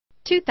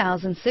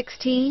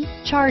2016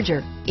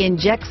 Charger.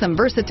 Inject some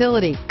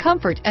versatility,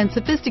 comfort, and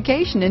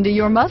sophistication into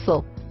your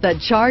muscle.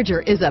 The Charger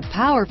is a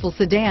powerful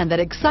sedan that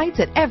excites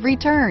at every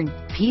turn.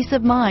 Peace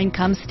of mind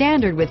comes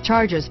standard with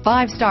Charger's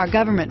 5-star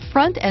government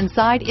front and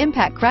side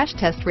impact crash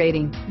test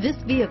rating. This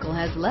vehicle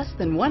has less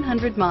than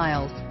 100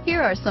 miles.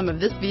 Here are some of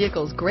this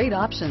vehicle's great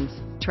options: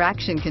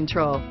 traction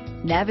control,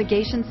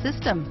 navigation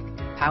system,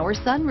 power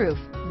sunroof,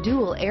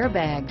 dual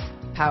airbags,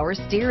 power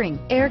steering,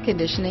 air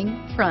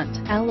conditioning, front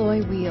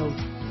alloy wheels,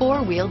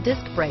 4-wheel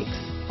disc brakes,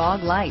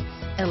 fog lights,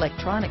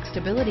 electronic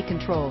stability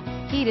control,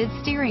 heated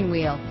steering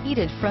wheel,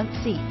 heated front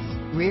seats,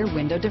 rear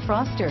window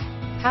defroster,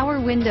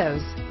 power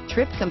windows,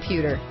 trip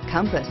computer,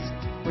 compass,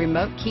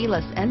 remote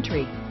keyless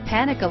entry,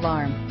 panic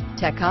alarm,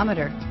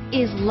 tachometer.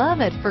 Is love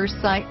at first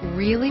sight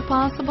really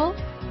possible?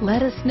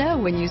 Let us know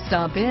when you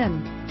stop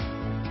in.